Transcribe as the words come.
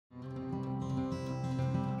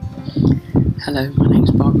Hello, my name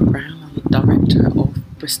is Barbara Brown. I'm the director of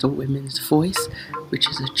Bristol Women's Voice, which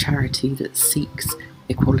is a charity that seeks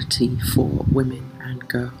equality for women and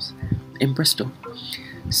girls in Bristol.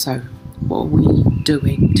 So, what are we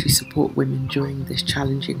doing to support women during this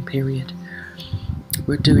challenging period?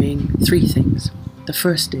 We're doing three things. The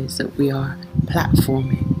first is that we are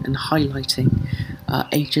platforming and highlighting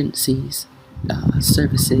agencies,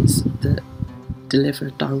 services that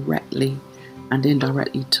deliver directly and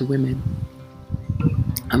indirectly to women.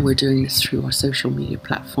 And we're doing this through our social media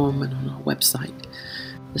platform and on our website.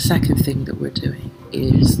 The second thing that we're doing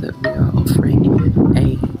is that we are offering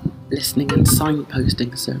a listening and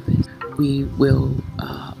signposting service. We will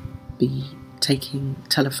be taking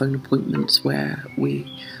telephone appointments where we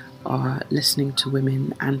are listening to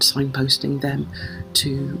women and signposting them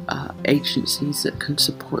to agencies that can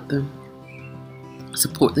support the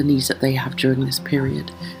needs that they have during this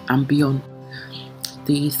period and beyond.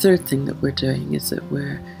 The third thing that we're doing is that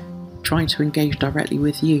we're trying to engage directly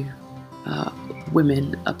with you,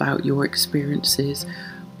 women, about your experiences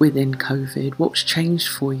within COVID. What's changed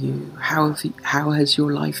for you? How has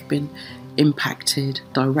your life been impacted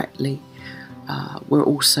directly? We're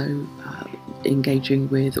also engaging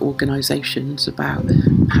with organisations about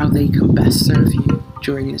how they can best serve you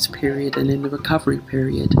during this period and in the recovery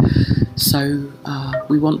period. So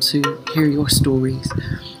we want to hear your stories.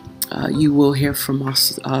 You will hear from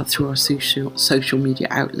us through our social media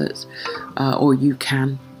outlets, or you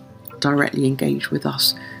can directly engage with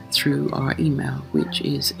us through our email, which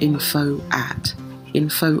is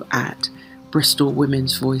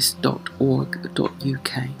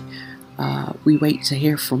info@bristolwomensvoice.org.uk. We wait to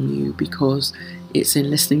hear from you because it's in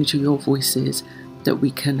listening to your voices that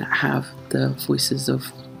we can have the voices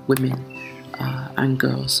of women and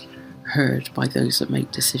girls heard by those that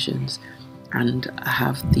make decisions and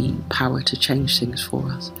have the power to change things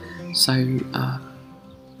for us. So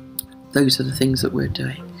those are the things that we're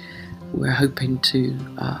doing. We're hoping to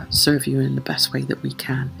serve you in the best way that we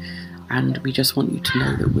can, and we just want you to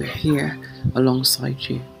know that we're here alongside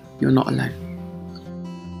you. You're not alone.